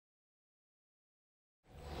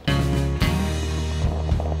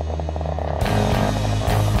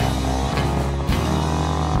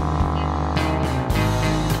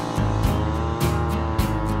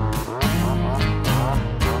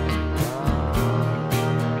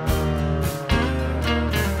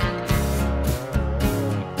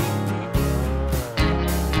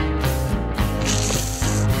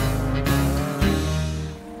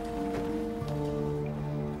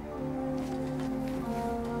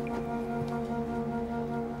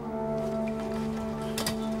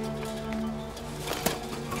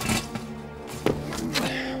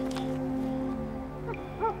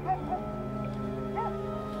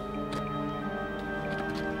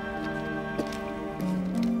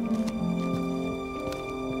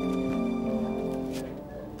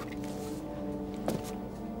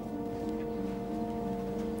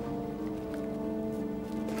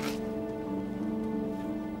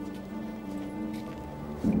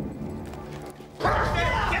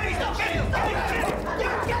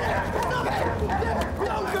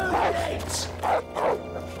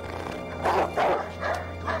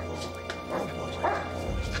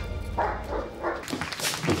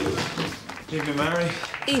Evening, Mary.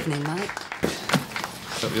 Evening, Mike.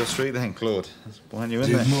 Up your street then, Claude. Why aren't you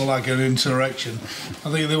in It's there? more like an insurrection.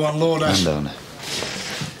 I think they want Lord Ash. Landowner.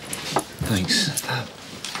 Thanks.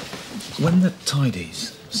 When the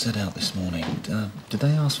tidies set out this morning, did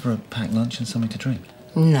they ask for a packed lunch and something to drink?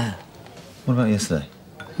 No. What about yesterday?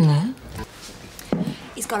 No.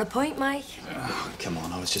 He's got a point, Mike. Oh, come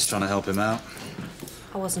on, I was just trying to help him out.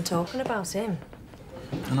 I wasn't talking about him.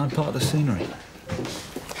 And I'm part of the scenery.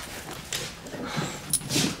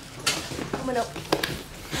 Coming up.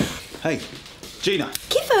 Hey, Gina.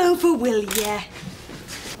 Give over, will ya?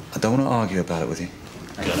 I don't want to argue about it with you.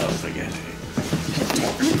 I'm gonna forget it.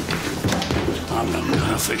 I'm not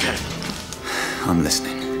gonna forget. I'm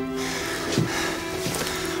listening.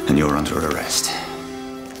 And you're under arrest.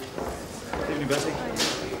 Evening, Bessie.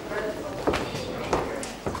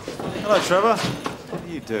 Hello, Trevor. What are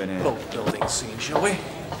you doing here? Little building scene, shall we?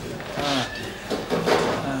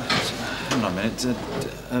 Hang on a minute.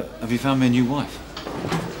 Have you found me a new wife?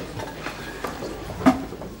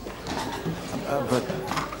 But...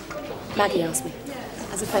 Maggie asked me,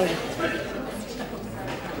 as a favour.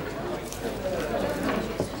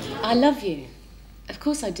 I love you. Of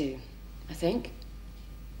course I do, I think.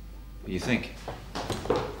 You think?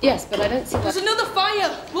 Yes, but I don't see There's another fire!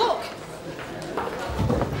 Look!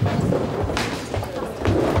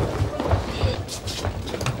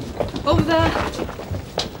 Over there!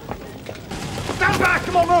 Stand back!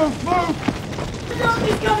 Come on, move! Move!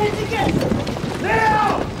 Nobody's coming again!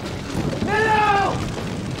 Now! Now!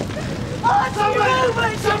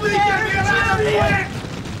 Oh, Somebody get me out of here!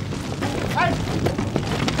 Hey!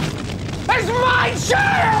 It's my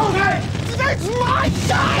child! Hey! It's my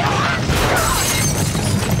child!